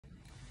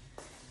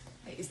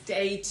It's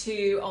day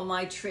 2 on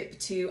my trip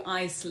to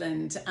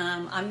Iceland.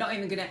 I'm not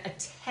even going to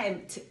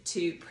attempt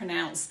to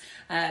pronounce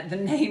the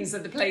names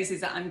of the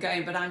places that I'm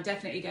going, but I'm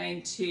definitely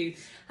going to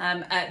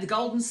the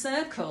Golden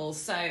Circle.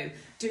 So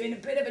doing a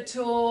bit of a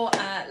tour,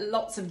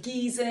 lots of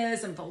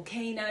geysers and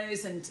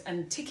volcanoes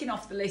and ticking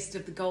off the list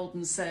of the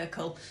Golden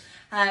Circle.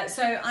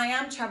 So I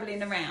am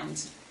travelling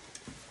around.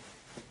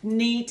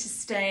 Need to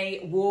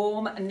stay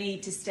warm,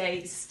 need to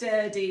stay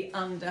sturdy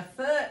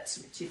underfoot,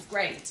 which is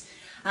great.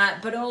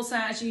 But also,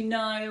 as you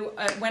know,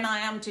 when I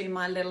am doing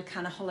my little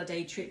kind of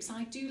holiday trips,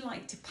 I do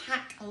like to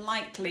pack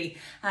lightly.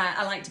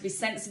 I like to be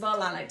sensible.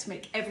 I like to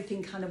make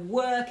everything kind of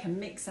work and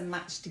mix and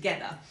match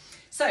together.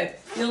 So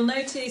you'll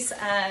notice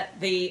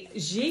the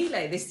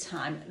gilet this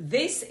time.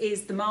 This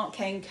is the Mark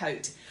Kane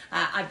coat.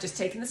 I've just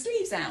taken the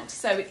sleeves out.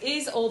 So it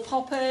is all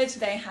poppered.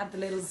 They have the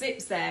little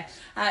zips there.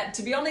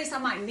 To be honest, I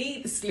might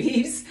need the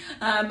sleeves,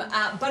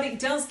 but it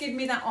does give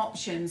me that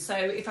option. So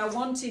if I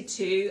wanted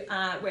to,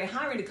 we're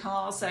hiring a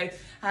car. So,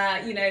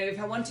 you know, if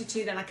I wanted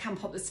to, then I can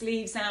pop the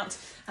sleeves out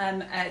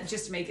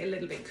just to make it a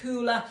little bit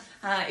cooler.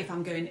 If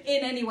I'm going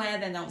in anywhere,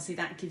 then obviously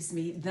that gives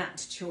me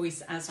that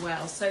choice as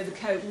well. So the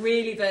coat,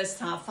 really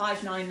versatile,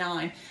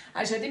 $5.99.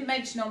 Actually, I didn't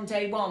mention on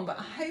day 1, but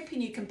I'm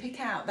hoping you can pick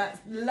out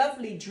that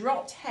lovely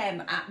dropped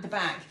hem at the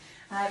back.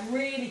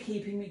 Really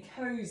keeping me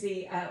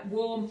cozy,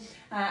 warm,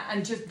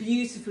 and just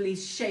beautifully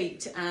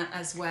shaped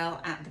as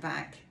well at the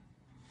back.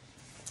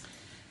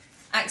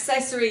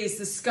 Accessories,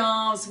 the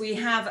scarves, we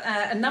have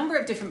a number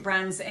of different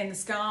brands in the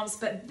scarves,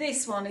 but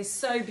this one is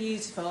so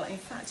beautiful. In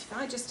fact, if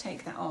I just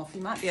take that off,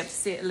 you might be able to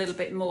see it a little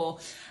bit more.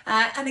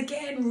 And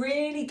again,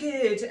 really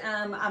good.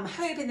 I'm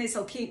hoping this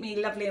will keep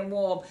me lovely and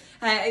warm.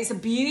 It's a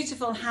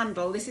beautiful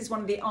handle. This is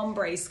one of the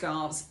ombre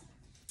scarves.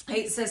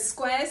 It's a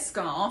square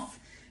scarf.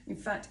 In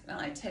fact, when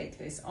I take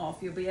this off,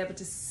 you'll be able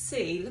to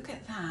see, look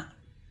at that.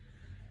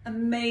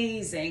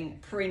 Amazing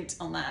print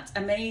on that,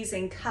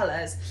 amazing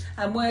colours,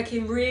 and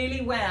working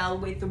really well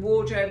with the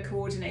wardrobe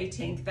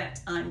coordinating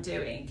that I'm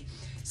doing.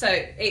 So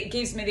it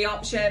gives me the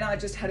option. I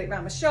just had it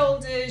around my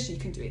shoulders. You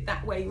can do it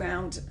that way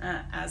round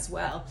as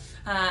well.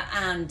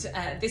 And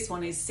this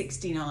one is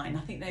 69. I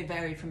think they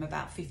vary from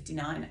about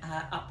 59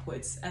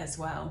 upwards as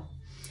well.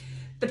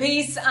 The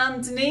piece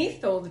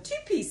underneath, or the 2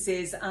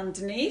 pieces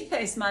underneath,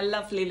 is my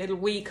lovely little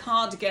wee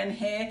cardigan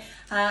here,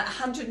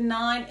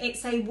 109.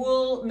 It's a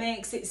wool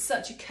mix. It's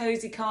such a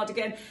cozy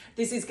cardigan.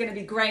 This is going to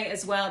be great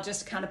as well,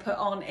 just to kind of put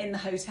on in the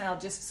hotel,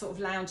 just sort of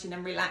lounging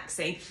and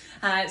relaxing.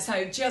 So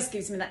it just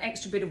gives me that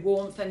extra bit of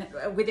warmth, and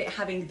with it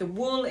having the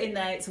wool in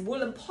there, it's a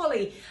wool and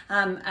poly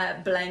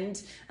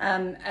blend.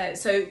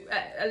 So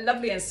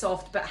lovely and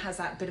soft, but has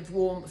that bit of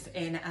warmth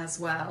in as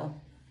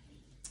well.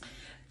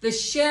 The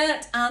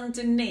shirt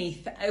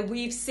underneath,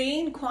 we've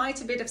seen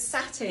quite a bit of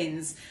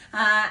satins,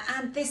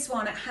 and this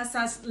one, it has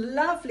that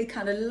lovely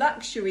kind of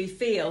luxury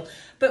feel,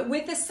 but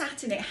with the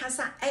satin, it has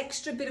that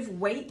extra bit of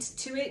weight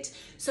to it,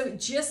 so it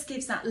just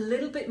gives that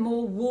little bit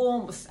more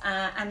warmth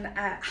and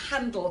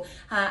handle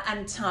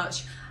and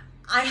touch.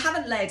 I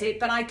haven't layered it,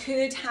 but I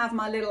could have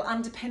my little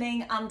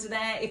underpinning under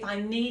there if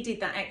I needed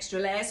that extra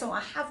layer. So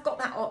I have got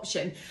that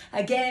option.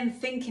 Again,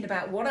 thinking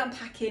about what I'm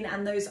packing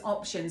and those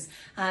options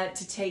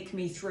to take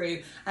me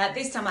through.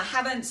 This time I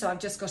haven't, so I've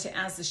just got it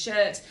as the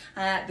shirt,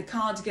 the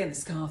cardigan, the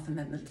scarf, and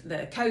then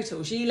the coat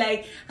or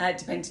gilet,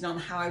 depending on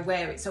how I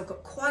wear it. So I've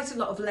got quite a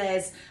lot of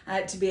layers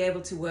to be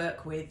able to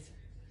work with.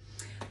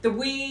 The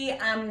wee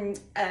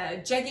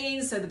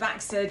jeggings, so the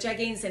Baxter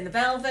jeggings in the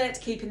velvet,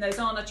 keeping those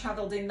on. I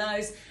travelled in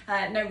those.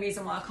 No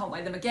reason why I can't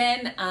wear them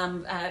again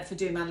for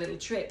doing my little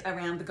trip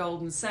around the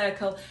Golden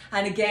Circle.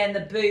 And again, the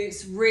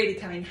boots really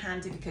come in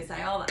handy because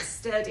they are that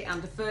sturdy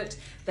underfoot.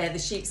 They're the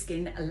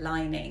sheepskin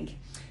lining.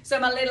 So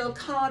my little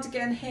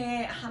cardigan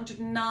here,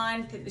 109.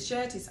 I think the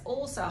shirt is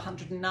also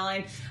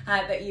 109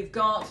 that you've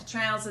got. The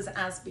trousers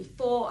as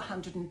before,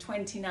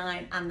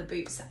 129, and the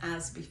boots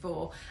as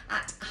before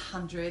at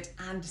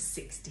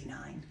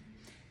 169.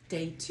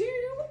 Day 2,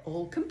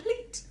 all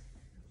complete.